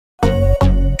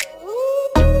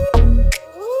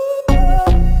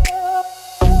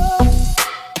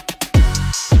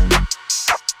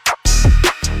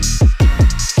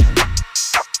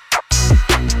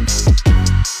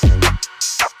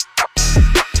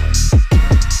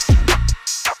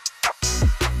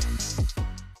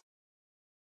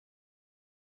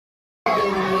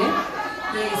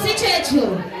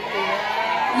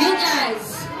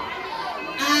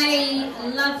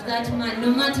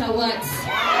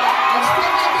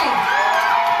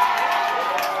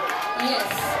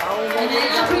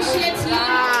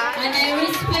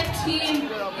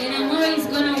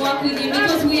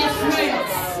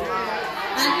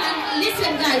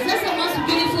Listen guys, that's the most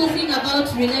beautiful thing about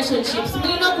relationships.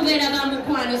 Mulina kubeera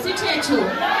bamukwano, si kyekyo.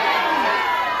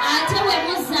 Ate we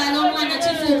muzaala omwana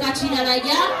kifuuka kirala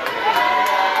ya.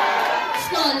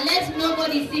 So let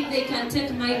nobody think they can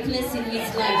take my place in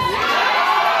his life.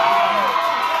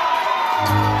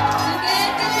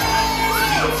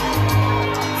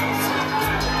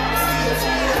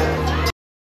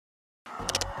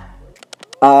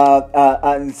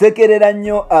 Nsekerera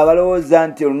nnyo abalowooza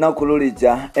nti olunaku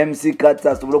lulija MC Kats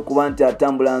asobola okuba nti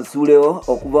atambula nsuulewo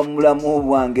okuva mu bulamu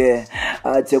bwange.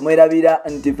 Kyemwerabira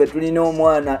nti ffe tulina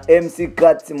omwana MC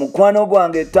Kats mukwano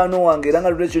gwange ttaano wange era nga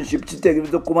relationship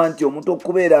kitegeeza okuba nti omuntu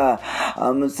okubeera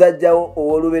musajja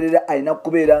ow'olubeerera alina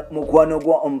kubeera mukwano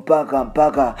gwa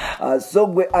mpaka. So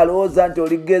gwe alowooza nti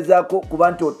oligezaako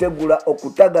kuba nti otegula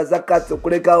okutagaza Kats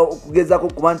okulekawo okugezaako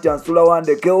kuba nti ansuula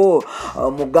wandekewo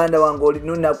muganda wange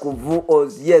olina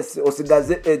nakuvu yes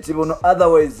osigaze ekibuno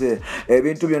otherwise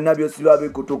ebintu byonna byosiba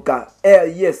bikutuka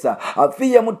yes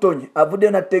Fille Mutoni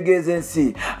avuddeyo nategeeza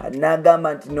ensi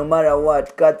n'agamba nti no matter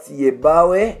what Kats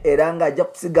yebbaawe era nga ajja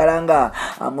kusigala nga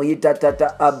amuyita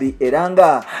tata Abi era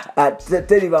nga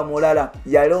teriba mulala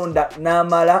yalonda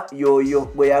n'amala yoyo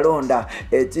gwe yalonda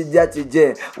ekijja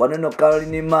kije wanono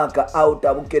Caroline Maka out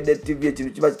abukedde TV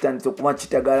ekintu kiba kitandise okuba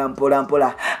kitagala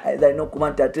mpola alina okuba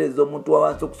nti atereeza omuntu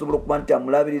wawansi okusobola okuba nti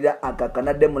amulabirira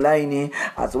akakanadde mu line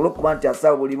asobola okuba nti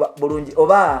asabulibwa bulungi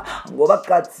oba ng'oba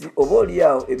Kats oba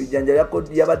oliawo ebijjanja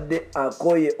yabadde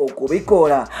akoye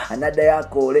okubikola anaddayo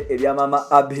akoole ebya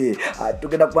mama Abi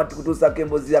tugenda kuba nti kutuusako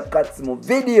emboozi ya Kats mu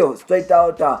video straight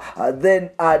out then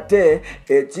ate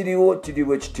ekiriwo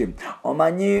kiriwo kiti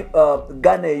omanyi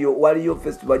Ghana eyo waliyo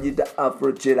festival bagiyita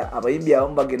Afrochera abayimbi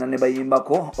abamu bagenda ne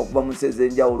bayimbako okuva mu nsi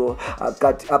ez'enjawulo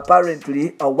kati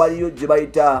apparently waliyo gye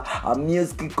bayita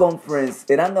music conference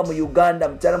era nga mu Uganda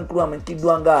mukyala mukulu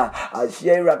amanyikiddwa nga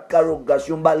Sheila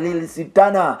Gashumba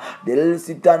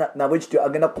Sitana nabwe kityo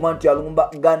agenda kuba nti alumba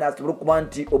Ghana asobole okuba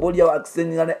nti oba oliawo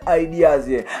akisenga ne ideas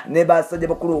ne basajja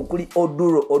bakulu okuli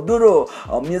Oduro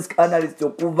music analyst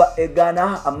okuva e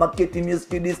Ghana marketing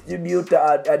music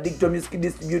distributor digital music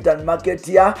distributor and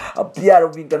marketer PR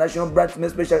of international brands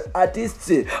special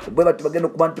artists bwe bati bagenda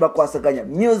okuba nti bakwasaganya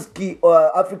music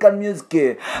African music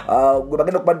gwe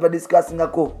bagenda okuba nti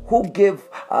badiscussingako who gave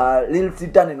Lil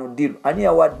Sitana and Odiro ani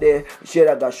yawadde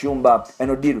Sheila Gashumba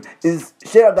and Odiro is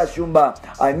Sheila Gashumba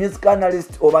a music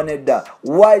analyst oba nedda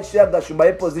why Sheila Gashumba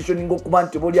a positioning okuba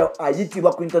nti boliawo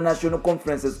ayitibwa ku international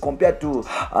conferences compared to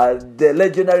the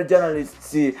legendary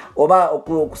journalists oba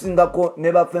okusingako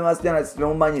ne ba famous journalists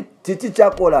bemumanyi kiki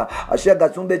kyakola Sheila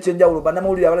Gashumba ekyenjawulo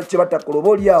bannamawulire abalala kye batakola oba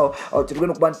oliawo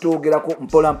kyetugenda okuba nti twogerako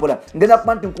mpola ngenda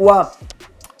kuba nti nkuwa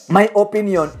my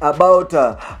opinion about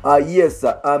yes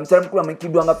mtala mkulu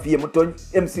amanyikiddwa nga Fille Mutoni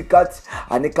MC Kats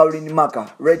ne Caroline Maka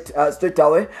right straight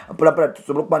away pula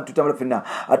tusobola okuba ntutambula ffenna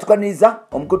atukaniza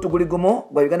omukutu guli gumu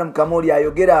gwa Uganda Mukamooli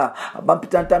ayogera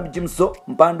bampita ntambi Jimso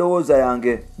mpandowooza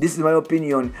yange this is my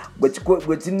opinion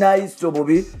gwe kinayisa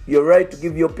obubi you're right to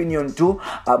give your opinion to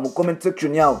mu comment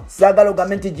section yawo saagala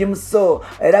ogambe nti Jimso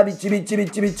era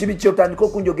bikibi kyotandika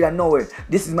okunjogera nowe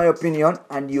this is my opinion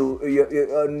and you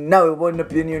nawe ubona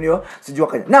opinion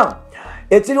sijuwakanya now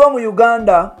ekiriwo mu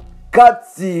Uganda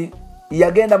Kats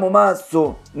yagenda mu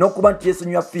maaso n'okuba nti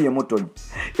yeesonyiwa Fille Mutoni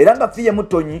era nga Fille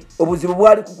Mutoni obuzibu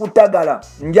bwali kukutagala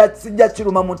sijja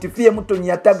kiruma mu nti Fille Mutoni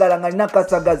yatagala nga alina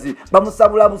kasagazi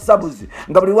bamusabula busabuzi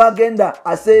nga buli wagenda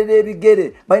aseerera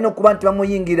ebigere balina okuba nti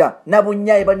bamuyingira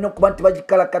nabunyaye balina okuba nti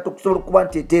bagikalakata okusobola okuba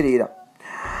nti etereera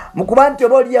mukuba nti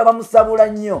oba oliawo bamusabula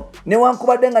nnyo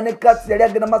newankubadde nga ne Kats yali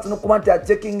agenda maaso n'okuba nti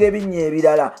acekinga ebinnya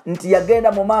ebirala nti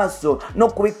yagenda mu maaso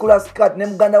n'okubikkula skirt ne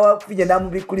muganda wa Fille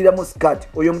n'amubikkuliramu skirt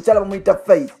oyo omukyala bamuyita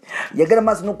Faith yagenda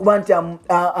maaso n'okuba nti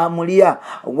amulya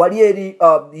wali eri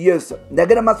yes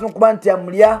yagenda maaso n'okuba nti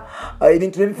amulya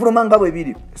ebintu nebifuluma nga bwe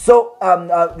biri so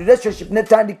relationship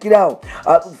netandikirawo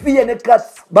Fille ne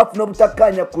Kats bafuna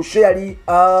obutakkaanya ku show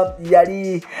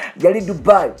yali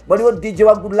Dubai waliwo DJ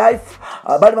wa Good Life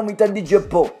bali bamuyita DJ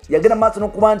Po yagenda maaso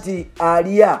n'okuba nti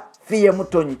alya Fille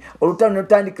Mutoni olutalo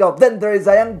netandikirawo then there is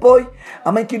a young boy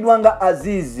amanyikiddwa nga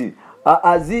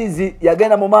Azizi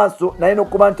yagenda mu maaso naye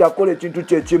n'okuba nti akola ekintu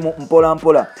kyekimu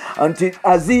mpola nti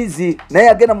Azizi naye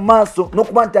yagenda mu maaso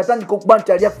n'okuba nti atandika okuba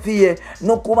nti alya Fille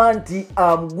n'okuba nti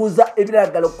amuguza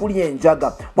ebiragala okulya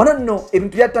enjaga wano nno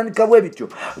ebintu byatandika bwe bityo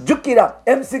jjukira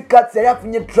MC Kats yali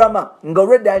afunye drama nga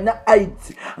already alina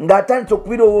AIDS ng'atandise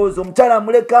okubirowooza omukyala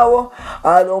amulekawo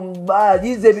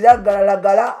ayiza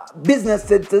ebiragalagala business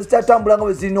zitatambula nga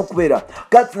bwe zirina okubeera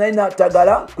Kats naye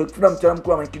n'atagala kwe kufuna mukyala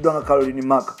mukulu amanyikiddwa nga Caroline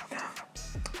Maka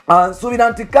nsuubira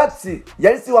nti Katsi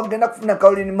yali siwagenda kufuna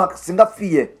Caroline Mark singa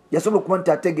Fille yasobola okuba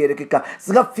nti ategeerekeka,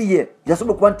 singa Fille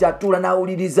yasobola okuba nti atuula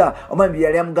n'awuliriza omwami bye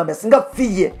yali amugambye, singa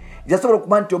Fille yasobola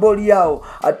okuba nti oba oliawo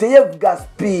teyevuga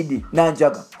speed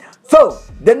nanjaga. So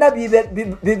byonna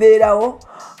bibeerawo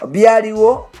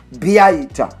byaliwo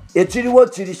byayita. Ekiriwo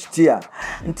kiri kitya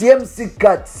nti MC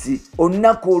Katsi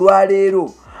olunaku olwaleero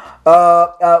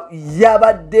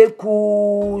yabadde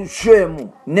ku Shemu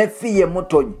ne Fille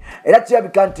Mutoni, era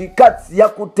kirabika nti Katsi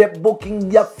yakutte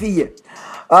booking ya Fille.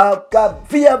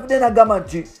 Fille avudde n'agamba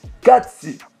nti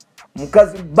Katsi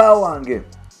mukazi bba wange,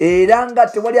 era nga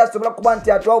tewali asobola kuba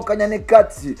nti atwawukanya ne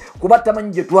Katsi kuba tamanyi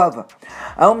gye twava.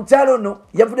 Omukyalo ono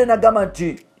yavudde n'agamba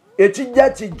nti ekijja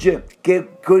kijje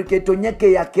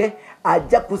ketonyeke yake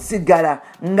ajja kusigala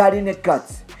ngali ne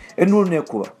Katsi enulu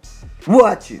nekuba.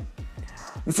 Lwaki?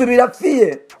 Nsuubira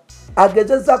Fille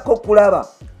agezezaako okulaba,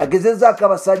 agezezaako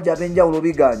abasajja ab'enjawulo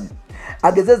biganye,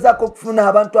 agezezaako okufuna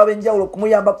abantu ab'enjawulo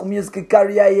okumuyamba ku music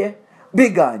career ye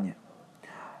biganye.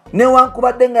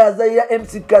 Newankubadde nga yazalira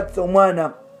MC Katsi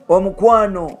omwana,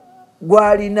 omukwano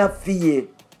gwalina Fille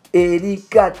eri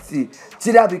Katsi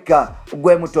kirabika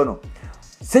gwe mutono.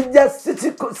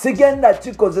 Sigenda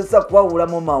kikozesa kwawula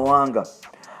mu mawanga.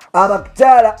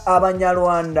 Abakyala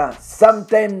Abanyarwanda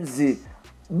sometimes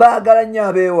baagala nnyo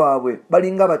abeewaabwe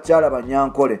balinga abakyala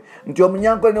Banyankole, nti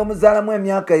omunyankole n'omuzaalamu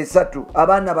emyaka 3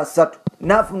 abaana 3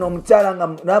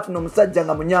 n'afuna omusajja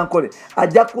nga Munyankole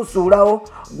ajja kusuulawo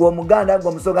gw'Omuganda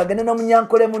gw'Omusoga agende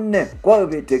n'Omunyankole munne kwawe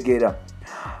beetegeera.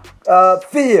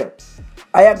 Fille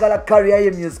ayagala career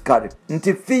ye musical,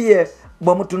 nti Fille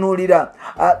bw'omutunuulira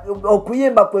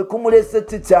okuyimba kwe kumulese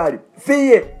kikyali.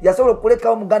 Fille yasobola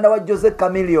okulekawo Muganda wa Jose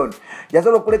Chameleone,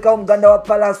 yasobola okulekawo Muganda wa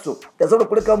Palaso, yasobola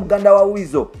okulekawo Muganda wa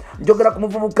Wizo. Njogera ku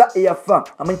muvubuka eyafa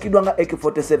amanyikiddwa nga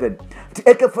AK47. Nti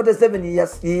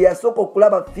AK47 yasooka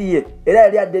okulaba Fille era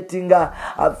yali adetinga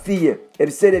Fille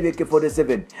ebiseera ebya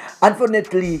AK47.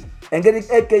 Unfortunately engeri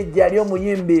AK yali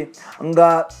omuyimbi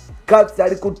nga Katsi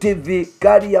ali ku TV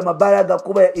kali ya mabala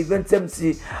gakuba events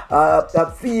MC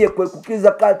Fille kwe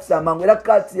kukiza Katsi amangu, era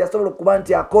Katsi yasobola okuba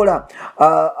nti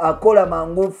akola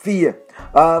mangu Fille.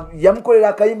 Yamukolera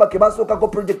akayimba ke basookako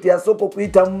project yasooka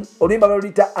okuyitamu oluyimba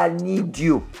lwaluyita I need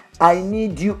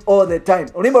you all the time.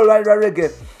 Oluyimba lwali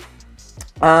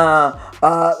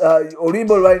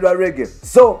lwa reggae.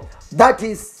 So that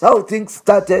is how things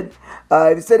started.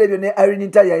 Ebiseera ebyo ne Irene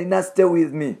Ntali yalina Stay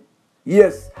With Me.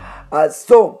 Yes.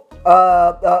 So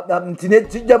ntine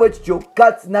kijja bwe kityo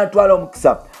Katsi n'atwala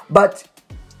omukisa, but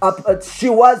she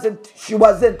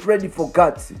wasn't ready for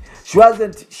Katsi.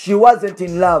 She wasn't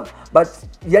in love, but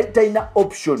yali talina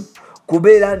option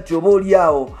kubeera nti oba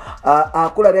oliawo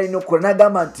akola byalina okukola.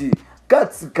 N'agamba nti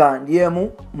Katsi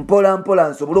kandyemu mpola mpola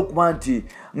nsobole okuba nti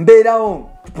mbeerawo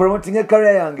promoting a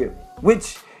career yange,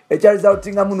 which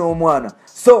ekyalizawutingamu n'omwana.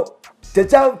 So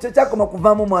tekyakoma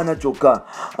kuvaamu mwana kyokka,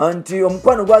 nti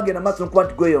omukwano gwagenda maaso nokuba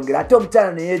nti gweyongera, ate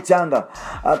omukyala neyekyanga.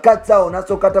 Katsi awo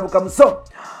n'asooka atabukamu. So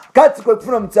Katsi kwe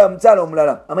kufuna omukyala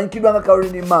omulala amanyikiddwa nga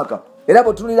Caroline Mark, era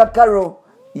bw'otunulira Carol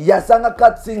yasanga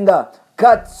Katsi nga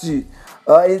Katsi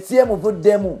ensi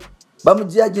emuvuddemu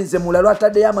bamujajinze mulala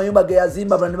ataddeyo amayumba ge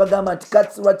yazimba bano ne bagamba nti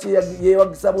Katsi lwaki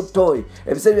yewagisa butoyi.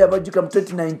 Ebiseera byabajjuka mu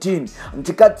 2019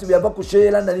 nti Katsi byava ku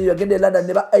Sheila Gashumba yagenda e London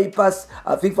ne ba A-Pass,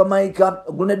 FIFA Mike,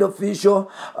 Grenade Official,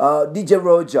 DJ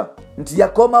Roger, nti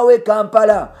yakomawo e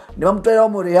Kampala ne bamutwalirawo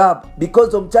mu rehab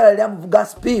because omukyala yali amuvuga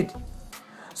speed.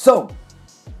 So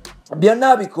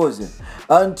byonna bikoze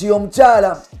nti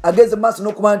omukyala agenze maaso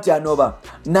n'okuba nti anoba,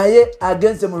 naye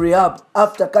agenze mu rehab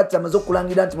after Katsi amaze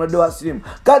okulangira nti mulwadde wa sirimu.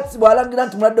 Katsi bw'alangira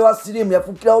nti mulwadde wa sirimu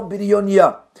yafuukirawo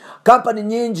biliyoniya. Kampani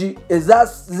nyingi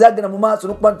ezagenda mu maaso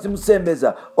n'okuba nti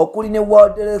zimusembeza, okuli ne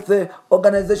World Health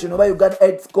Organization oba Uganda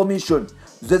AIDS Commission,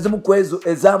 ze zimu ku ezo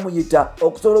ezamuyita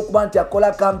okusobola okuba nti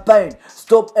akola campaign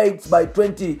Stop AIDS by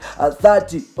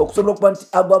 2030 okusobola okuba nti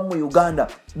agwamu mu Uganda.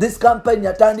 This campaign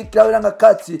yatandikirawo era nga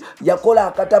Katsi yakola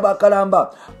akatabo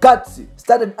akalamba. Katsi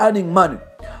started earning money.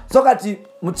 So kati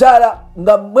mukyala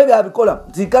nga mwe byabikola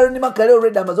nti Caroline Mark yali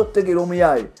already amaze okutegeera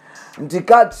omuyaaye nti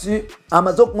Katsi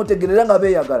amaze okumutegerera nga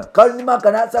beeyagala. Caroline Mark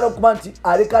n'asala okuba nti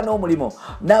aleka n'omulimu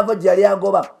n'ava gye yali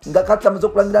agoba nga Katsi amaze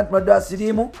okulangira nti mulwadde wa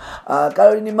siriimu.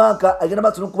 Caroline Mark agenda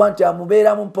maaso n'okuba nti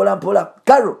amubeeramu mpola mpola.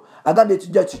 Carol agambye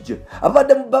ekijja kijje.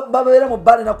 Abadde babeera mu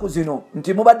bbala ennaku zino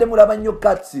nti mubadde mulaba nnyo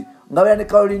Katsi nga beera ne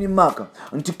Caroline Mark,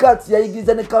 nti Katsi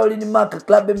yayigiriza ne Caroline Mark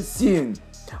club MCing.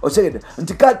 Osegede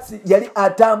nti Katsi yali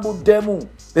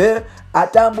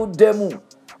atambuddemu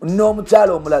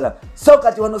n'omukyala omulala. So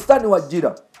kati wano stand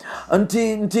wajjira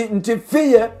nti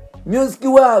Fille music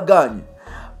we aganye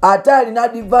ate alina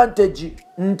advantage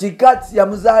nti Katsi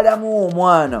yamuzaalamu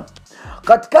omwana.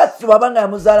 kati wabanga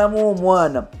yamuzaalamu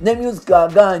omwana ne music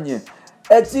aganye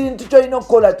ekintu kyolina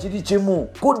okukola kiri kimu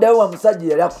kuddayo wa musajja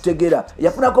yali akutegera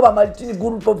yafunako bamalitini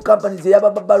group of companies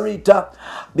eyababarita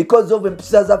because of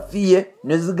empisa za Fille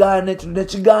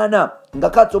nekigaana nga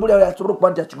kati obulyawo yasobola okuba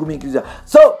nti akigumikiriza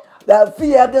so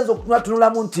Fille yagenza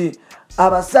okutunulamu nti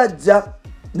abasajja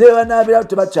nebanaabirawo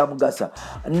tebakyamugasa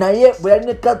naye bwe yali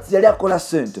ne kati yali akola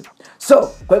sente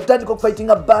so kwekutandika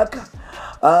okufightinga back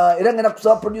era ngenda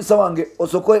kusaba producer wange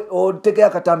osoke otekeyo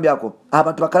akatambi ako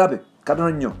abantu bakalabe katono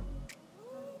nnyo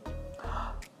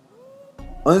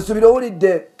onsubira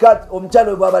owulidde kat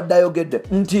omukyalo bwabadde ayogedde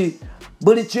nti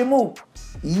buli kimu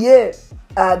ye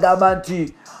agamba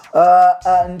nti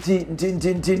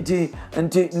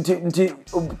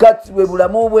kati bwe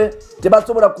bulamu bwe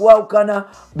tebasobola kuwawukana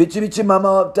biki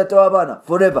mama tata w'abaana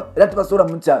forever era tebasobola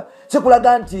mukyala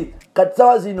kikulaga nti kati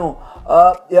sawa zino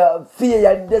Fille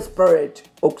yali desperate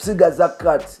okusigaza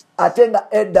kati ate nga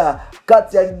edda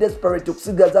kati yali desperate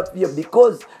okusigaza Fille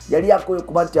because yali akoye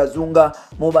kuba nti azunga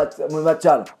mu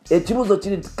bakyala ekibuzo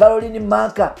kiri nti Caroline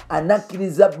Maka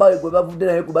anakkiriza bawe gwe bavudde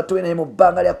naye ku batowe naye mu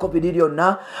bbanga lya covid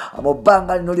lyonna mu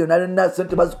bbanga lino lyonna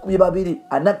sente bazikubye babiri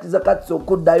anakkiriza kati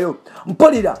okuddayo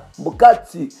mpulira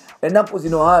mbukati ennaku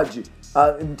zino haji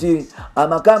nti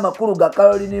amaka amakulu ga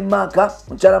Caroline Maka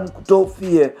mukyala mukuto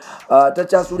Fille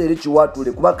takyasula eri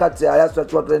kiwatule kuba kati ayasula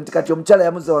kiwatule nti kati omukyala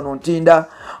yamuza wano ntinda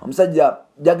omusajja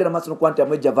jagera maaso nokuba nti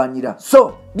amwejavanyira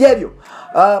so byebyo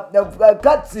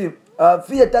kati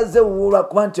Fille tazewuulwa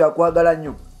kuba nti akwagala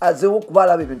nnyo azewo okuba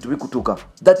alaba ebintu bikutuuka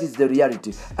that is the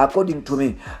reality according to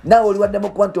me nawe oliwaddemu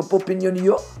okuba nti ompa opinion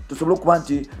yo tusobole okuba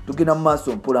nti tugenda mu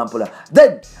maaso mpolampola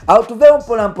then awo tuveewo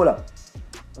mpolampola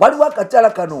waliwo akakyala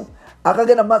kano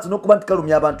akagenda maaso n'okuba nti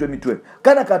kalumya abantu emitwe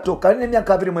kana kato kalina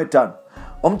emyaka 25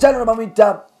 omukyala ono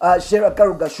bamuyita Sheila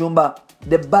Gashumba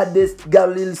the baddest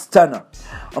girl stunner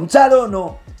omukyala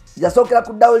ono yasookera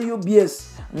ku WBS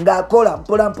ng'akola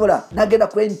mpolampola n'agenda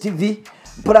ku NTV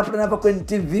mpolampola n'ava ku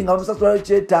NTV nga bamusasulayo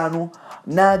kyetaano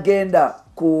n'agenda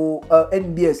ku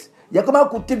NBS yakomawo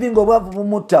ku TV ng'obwavu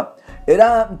bumutta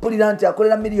era mpulira nti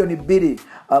akolera million 2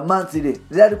 monthly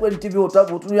era ali ku NTV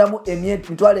otunulamu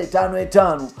emitwalo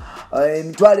 5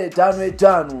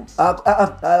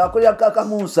 akolera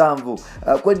kakamu 7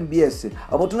 ku NBS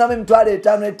otunamu emitwalo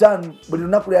 5 buli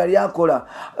lunaku yali akola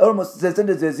almost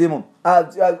sesende zezimu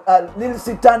Lil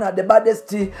Sitana the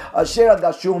baddest Sheila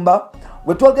Gashumba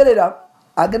wetwogerera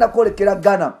agenda kwolekera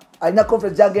Ghana alina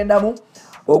conference agendamu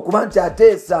okuba nti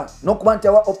ateesa n'okuba nti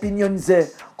awa opinion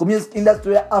ze ku music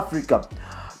industry ya Africa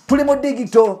tuli mu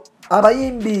digital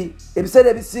abayimbi ebiseera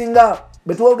ebisinga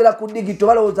betwogera ku digital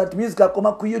balowooza nti music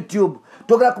akoma ku YouTube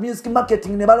twogera ku music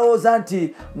marketing ne balowooza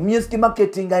nti music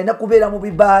marketing alina kubeera mu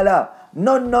bibaala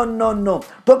no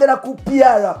twogera ku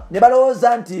PR ne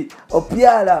balowooza nti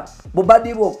PR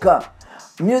bubadi bwokka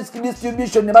music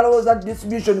distribution ne balowooza nti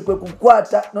distribution kwe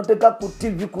kukwata noteka ku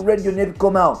TV ku radio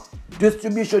nebikomawo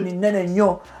distribution nene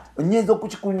nnyo nyinza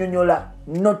okukikunyonyola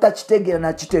notakitegeera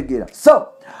nakitegeera so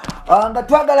nga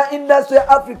twagala industry ya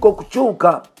Africa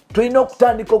okukyuka tulina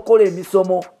okutandika okukola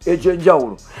emisomo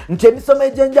egy'enjawulo nti emisomo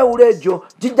egy'enjawulo egyo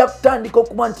gijja kutandika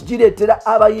okuba nti gireetera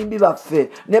abayimbi baffe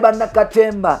ne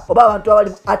bannakatemba oba abantu abali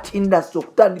mu art industry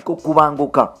okutandika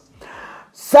okubanguka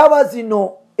saawa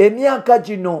zino emyaka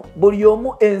gino buli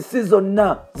omu ensi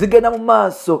zonna zigenda mu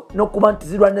maaso n'okuba nti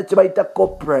zirwanira kye bayita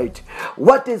copyright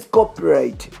what is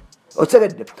copyright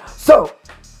otegedde so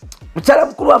mukyala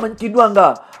mukulu amanyikiddwa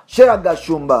nga Sheila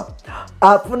Gashumba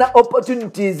afuna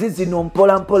opportunities zino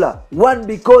mpolampola one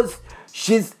because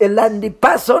she's a landy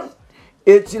person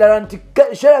ekirala nti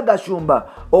Sheila Gashumba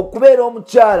okubeera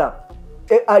omukyala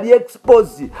ali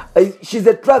expose she's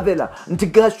a traveler nti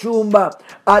Gashumba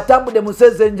atambudde mu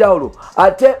nsi enjawulo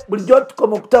ate bulijjo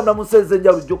tukoma okutambula mu nsi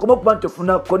enjawulo gyokoma okuba nti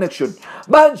ofuna connection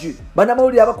bangi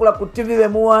bannamawulire abakola ku TV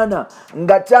bemuwaana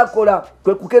nga kyakola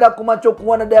kwe kukera ku makya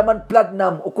okuwaana Diamond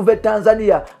Platinum okuva e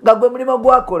Tanzania nga gwe mulimo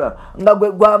gwakola nga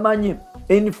gwe gwamanyi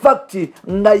in fact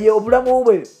nga ye obulamu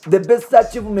bwe the best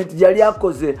achievement yali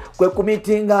akoze kwe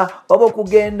kumitinga oba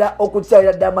okugenda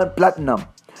okukyalira Diamond Platinum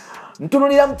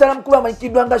ntunulira mukyala mukulu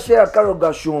amanyikiddwa nga Sheila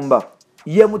Gashumba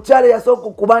ye mukyala yasooka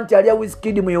okuba nti alya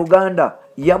Wizkid mu Uganda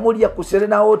yamulya ku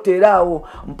Serena Hotel awo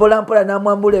mpolampola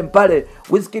n'amwambula empale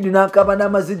Wizkid n'akaba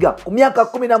n'amaziga ku myaka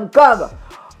 16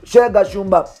 Sheila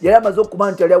Gashumba yali amaze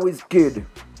okuba nti alya Wizkid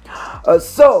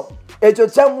so ekyo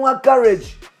kyamuwa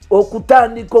courage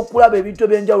okutandika okulaba ebintu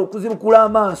ebyenjawulo okuzibukula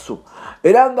amaaso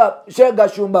era nga Sheila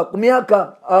Gashumba ku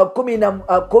myaka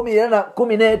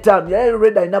 15 yali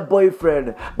red alina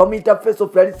boyfriend bamuyita face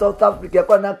of yali South Africa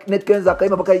yakola ne Kenza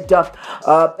akayimba bakayita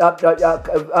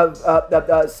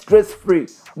stress free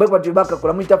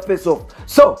bakakola muyita face off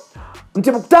so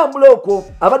nti mukutambula okwo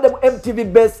abadde mu MTV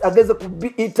base ageze ku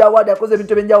BET Award yakoze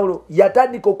ebintu ebyenjawulo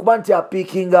yatandika okuba nti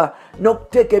apiikinga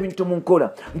n'okuteeka ebintu mu nkola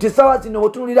nti sawa zino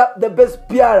bw'otunulira the best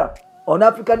PR on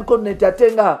African continent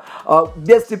ate nga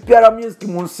best PR music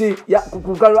mu nsi ku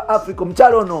lukalu lwa Africa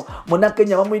omukyalo ono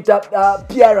munnakenya bamuyita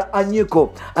PR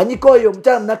Anyiko oyo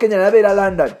omukyala munnakenya nabeera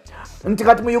London nti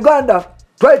kati mu Uganda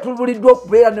twali tubuliddwa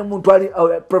okubeera ne muntu ali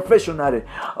professional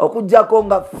okujjako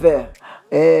nga ffe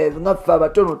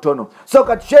abatonotono so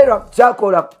kati Sheila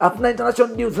kyakola afuna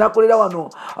international deals nakolera wano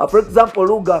for example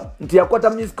Luga nti yakwata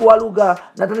music wa Luga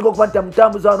natandika okuba nti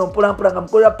amutambuza wano mpolampola nga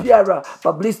mukolera PR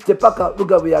publicity paka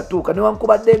Luga bwe yatuuka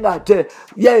newankubadde nga ate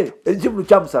ye ekivulu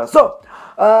kyamusala so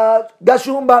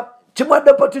Gashumba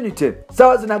kimwadde opportunity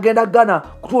sawa zinagenda Ghana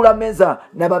kutuula meza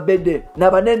nababedde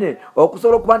nabanene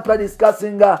okusobola okuba nti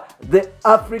badiscussinga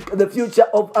the future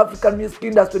of African music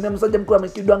industry ne musajja mukulu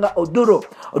amanyikiriddwa nga Oduro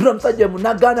musajja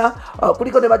munagana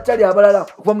kuliko ne bakyali abalala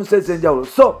okuva mu sese enjawulo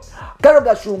so Karo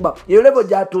Gashumba yeyo level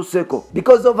gyatuuseeko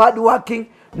because of hard working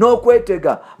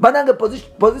n'okwetega banange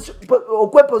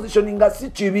okwepositioninga si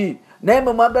kibi naye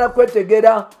mwe mwagala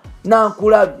kwetegera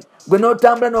nankulabye gwe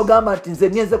n'otambula n'ogamba nti nze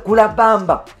ngenze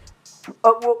kulabamba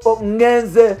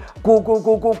ngenze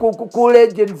ku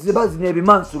legends bazina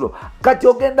ebimansulo kati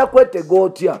ogenda kwetega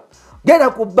otya genda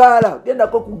ku bbaala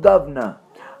gendako ku governor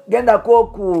gendako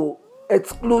ku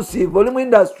exclusive oli mu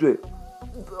industry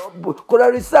kola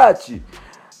research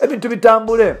ebintu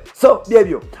bitambule so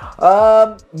byebyo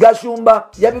Gashumba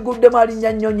yabiguddemu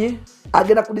alinnya nnyonyi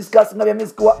agenda kudiscuss nga bya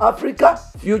music wa Africa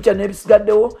future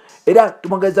n'ebisigaddewo era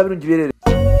tumwagaliza birungi byerere